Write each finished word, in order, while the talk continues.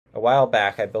while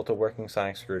back, I built a working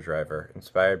sonic screwdriver,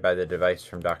 inspired by the device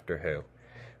from Doctor Who.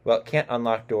 While it can't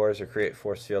unlock doors or create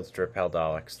force fields to repel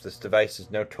Daleks, this device is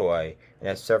no toy and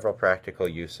has several practical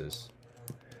uses.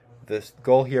 The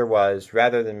goal here was,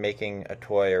 rather than making a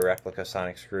toy or replica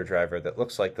sonic screwdriver that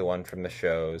looks like the one from the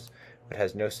shows, but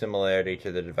has no similarity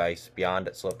to the device beyond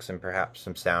its looks and perhaps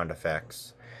some sound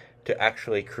effects, to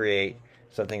actually create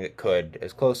something that could,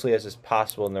 as closely as is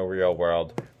possible in the real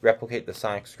world, replicate the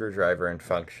sonic screwdriver in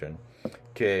function,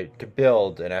 to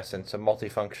build, in essence, a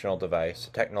multifunctional device,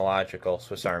 a technological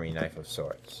Swiss Army knife of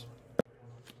sorts.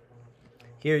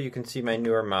 Here you can see my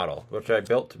newer model, which I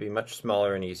built to be much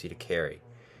smaller and easy to carry.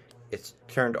 It's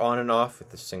turned on and off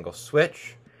with a single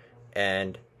switch,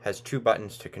 and has 2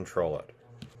 buttons to control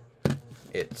it.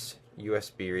 It's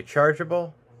USB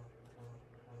rechargeable,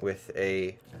 with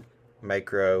a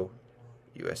micro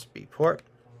USB port.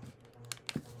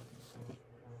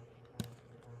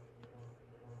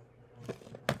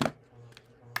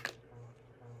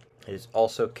 It is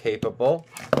also capable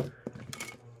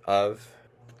of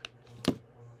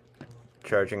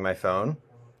charging my phone.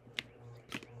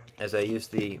 As I use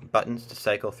the buttons to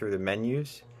cycle through the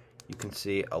menus, you can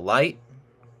see a light,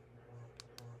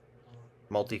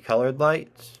 multicolored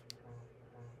lights,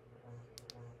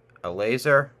 a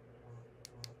laser,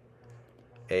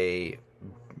 a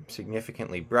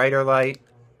significantly brighter light,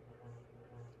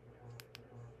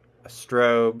 a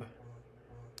strobe,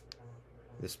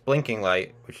 this blinking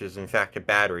light, which is in fact a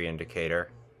battery indicator,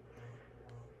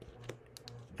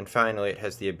 and finally it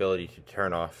has the ability to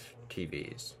turn off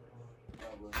TVs.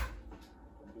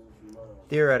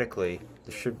 Theoretically,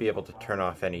 this should be able to turn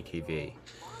off any TV.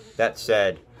 That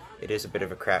said, it is a bit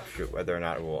of a crapshoot whether or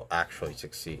not it will actually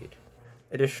succeed.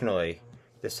 Additionally,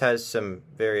 this has some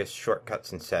various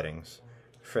shortcuts and settings.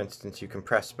 For instance, you can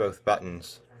press both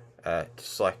buttons to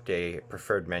select a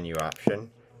preferred menu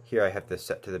option. Here I have this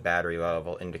set to the battery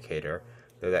level indicator,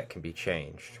 though that can be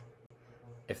changed.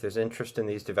 If there's interest in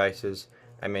these devices,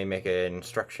 I may make an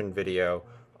instruction video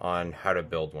on how to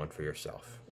build one for yourself.